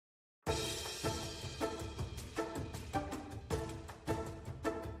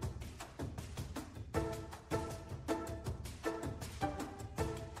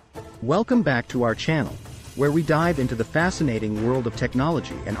Welcome back to our channel, where we dive into the fascinating world of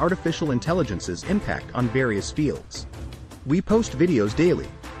technology and artificial intelligence's impact on various fields. We post videos daily,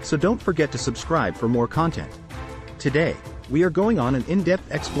 so don't forget to subscribe for more content. Today, we are going on an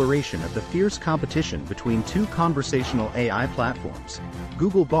in-depth exploration of the fierce competition between two conversational AI platforms,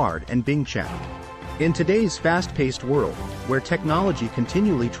 Google Bard and Bing Chat. In today's fast-paced world, where technology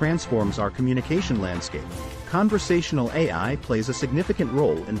continually transforms our communication landscape, conversational AI plays a significant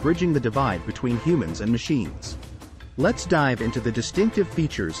role in bridging the divide between humans and machines. Let's dive into the distinctive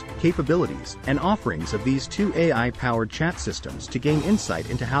features, capabilities, and offerings of these two AI-powered chat systems to gain insight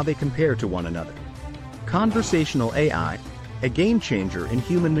into how they compare to one another. Conversational AI, a game-changer in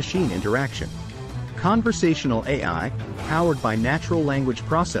human-machine interaction. Conversational AI, powered by natural language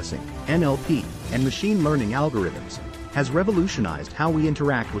processing, NLP, and machine learning algorithms, has revolutionized how we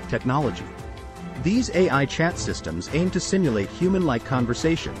interact with technology. These AI chat systems aim to simulate human-like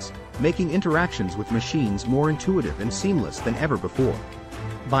conversations, making interactions with machines more intuitive and seamless than ever before.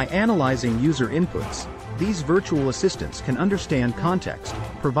 By analyzing user inputs, these virtual assistants can understand context,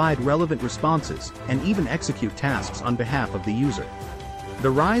 provide relevant responses, and even execute tasks on behalf of the user.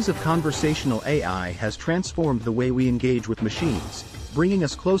 The rise of conversational AI has transformed the way we engage with machines, bringing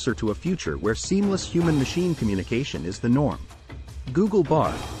us closer to a future where seamless human-machine communication is the norm. Google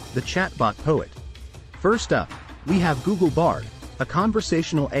Bard, the chatbot poet. First up, we have Google Bard, a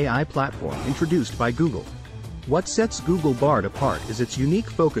conversational AI platform introduced by Google. What sets Google Bard apart is its unique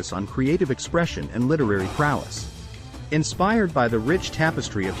focus on creative expression and literary prowess. Inspired by the rich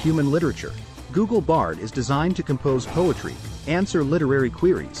tapestry of human literature, Google Bard is designed to compose poetry, answer literary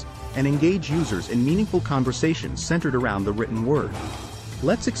queries, and engage users in meaningful conversations centered around the written word.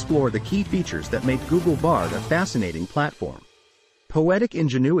 Let's explore the key features that make Google Bard a fascinating platform. Poetic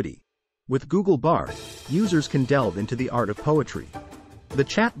Ingenuity. With Google Bard, users can delve into the art of poetry. The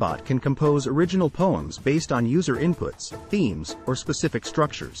chatbot can compose original poems based on user inputs, themes, or specific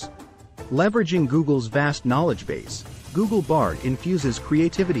structures. Leveraging Google's vast knowledge base, Google Bard infuses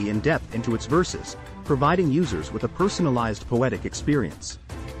creativity and depth into its verses, providing users with a personalized poetic experience.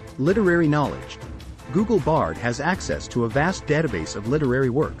 Literary knowledge. Google Bard has access to a vast database of literary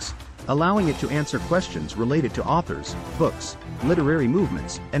works, allowing it to answer questions related to authors, books, literary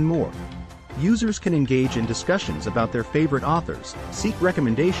movements, and more. Users can engage in discussions about their favorite authors, seek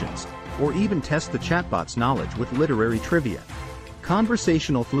recommendations, or even test the chatbot's knowledge with literary trivia.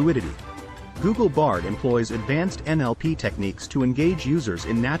 Conversational fluidity. Google Bard employs advanced NLP techniques to engage users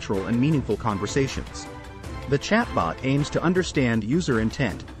in natural and meaningful conversations. The chatbot aims to understand user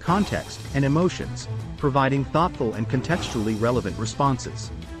intent, context, and emotions, providing thoughtful and contextually relevant responses.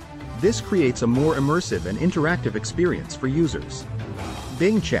 This creates a more immersive and interactive experience for users.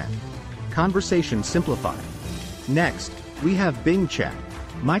 Bing Chat. Conversation simplified. Next, we have Bing Chat,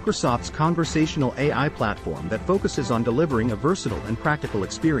 Microsoft's conversational AI platform that focuses on delivering a versatile and practical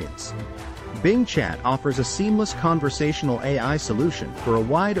experience. Bing Chat offers a seamless conversational AI solution for a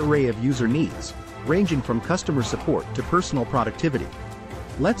wide array of user needs, ranging from customer support to personal productivity.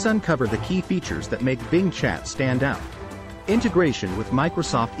 Let's uncover the key features that make Bing Chat stand out. Integration with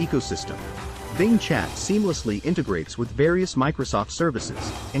Microsoft ecosystem. Bing Chat seamlessly integrates with various Microsoft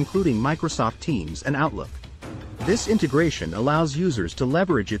services, including Microsoft Teams and Outlook. This integration allows users to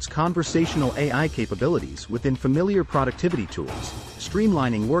leverage its conversational AI capabilities within familiar productivity tools,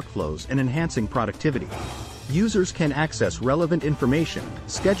 streamlining workflows and enhancing productivity. Users can access relevant information,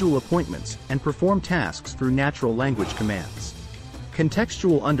 schedule appointments, and perform tasks through natural language commands.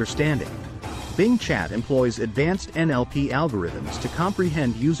 Contextual understanding. Bing Chat employs advanced NLP algorithms to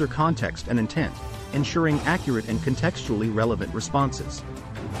comprehend user context and intent, ensuring accurate and contextually relevant responses.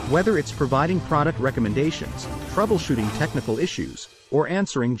 Whether it's providing product recommendations, troubleshooting technical issues, or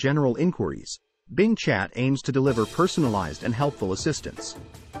answering general inquiries, Bing Chat aims to deliver personalized and helpful assistance.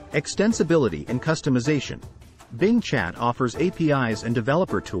 Extensibility and customization. Bing Chat offers APIs and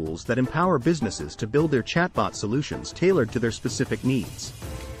developer tools that empower businesses to build their chatbot solutions tailored to their specific needs.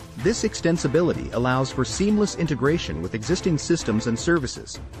 This extensibility allows for seamless integration with existing systems and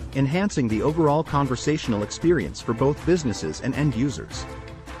services, enhancing the overall conversational experience for both businesses and end users.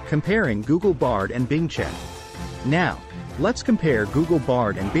 Comparing Google Bard and Bing Chat. Now, let's compare Google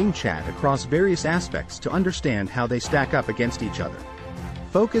Bard and Bing Chat across various aspects to understand how they stack up against each other.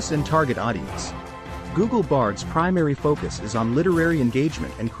 Focus and target audience. Google Bard's primary focus is on literary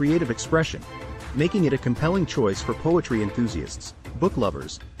engagement and creative expression, making it a compelling choice for poetry enthusiasts, book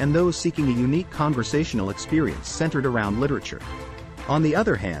lovers, and those seeking a unique conversational experience centered around literature. On the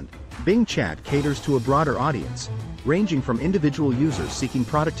other hand, Bing Chat caters to a broader audience, ranging from individual users seeking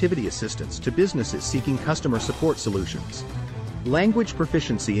productivity assistance to businesses seeking customer support solutions. Language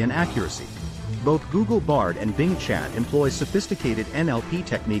proficiency and accuracy. Both Google Bard and Bing Chat employ sophisticated NLP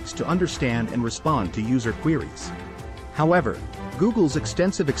techniques to understand and respond to user queries. However, Google's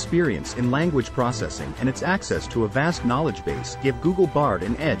extensive experience in language processing and its access to a vast knowledge base give Google Bard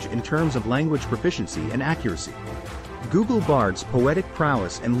an edge in terms of language proficiency and accuracy. Google Bard's poetic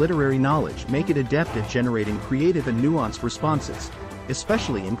prowess and literary knowledge make it adept at generating creative and nuanced responses,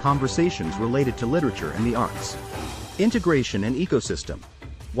 especially in conversations related to literature and the arts. Integration and ecosystem.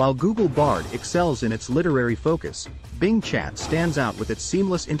 While Google Bard excels in its literary focus, Bing Chat stands out with its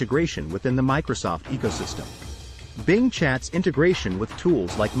seamless integration within the Microsoft ecosystem. Bing Chat's integration with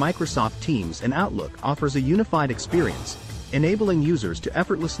tools like Microsoft Teams and Outlook offers a unified experience, enabling users to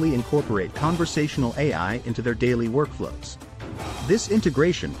effortlessly incorporate conversational AI into their daily workflows. This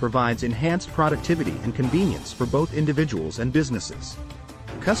integration provides enhanced productivity and convenience for both individuals and businesses.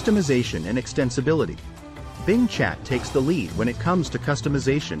 Customization and extensibility. Bing Chat takes the lead when it comes to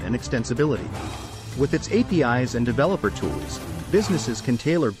customization and extensibility. With its APIs and developer tools, businesses can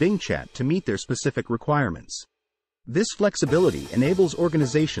tailor Bing Chat to meet their specific requirements. This flexibility enables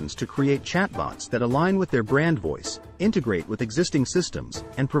organizations to create chatbots that align with their brand voice, integrate with existing systems,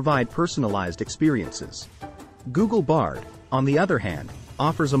 and provide personalized experiences. Google Bard, on the other hand,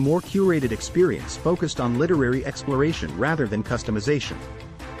 offers a more curated experience focused on literary exploration rather than customization.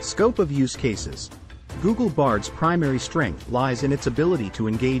 Scope of use cases. Google Bard's primary strength lies in its ability to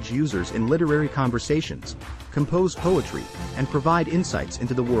engage users in literary conversations, compose poetry, and provide insights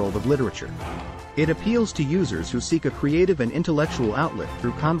into the world of literature. It appeals to users who seek a creative and intellectual outlet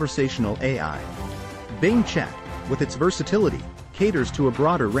through conversational AI. Bing Chat, with its versatility, caters to a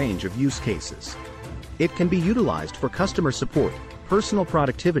broader range of use cases. It can be utilized for customer support, personal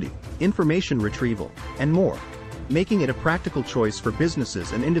productivity, information retrieval, and more, making it a practical choice for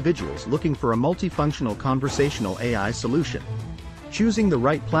businesses and individuals looking for a multifunctional conversational AI solution. Choosing the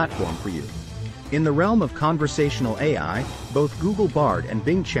right platform for you. In the realm of conversational AI, both Google Bard and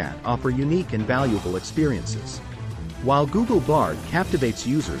Bing Chat offer unique and valuable experiences. While Google Bard captivates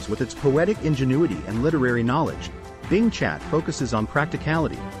users with its poetic ingenuity and literary knowledge, Bing Chat focuses on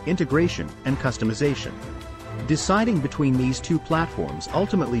practicality, integration, and customization. Deciding between these two platforms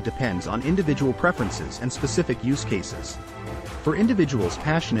ultimately depends on individual preferences and specific use cases. For individuals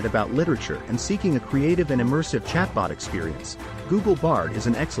passionate about literature and seeking a creative and immersive chatbot experience, Google Bard is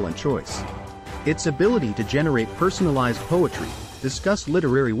an excellent choice. Its ability to generate personalized poetry, discuss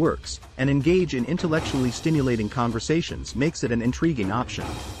literary works, and engage in intellectually stimulating conversations makes it an intriguing option.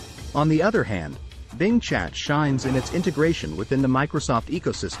 On the other hand, Bing Chat shines in its integration within the Microsoft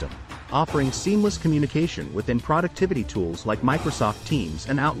ecosystem, offering seamless communication within productivity tools like Microsoft Teams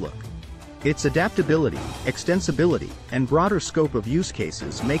and Outlook. Its adaptability, extensibility, and broader scope of use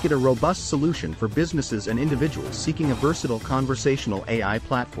cases make it a robust solution for businesses and individuals seeking a versatile conversational AI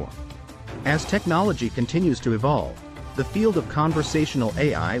platform. As technology continues to evolve, the field of conversational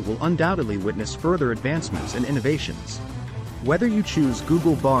AI will undoubtedly witness further advancements and innovations. Whether you choose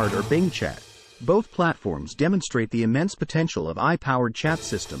Google Bard or Bing Chat, both platforms demonstrate the immense potential of AI-powered chat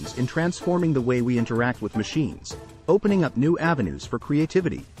systems in transforming the way we interact with machines, opening up new avenues for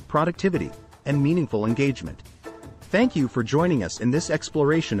creativity, productivity, and meaningful engagement. Thank you for joining us in this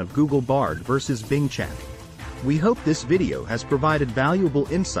exploration of Google Bard versus Bing Chat. We hope this video has provided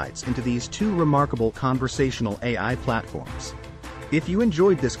valuable insights into these two remarkable conversational AI platforms. If you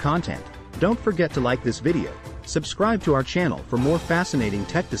enjoyed this content, don't forget to like this video, subscribe to our channel for more fascinating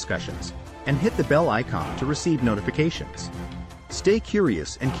tech discussions, and hit the bell icon to receive notifications. Stay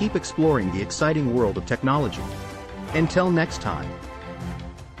curious and keep exploring the exciting world of technology. Until next time.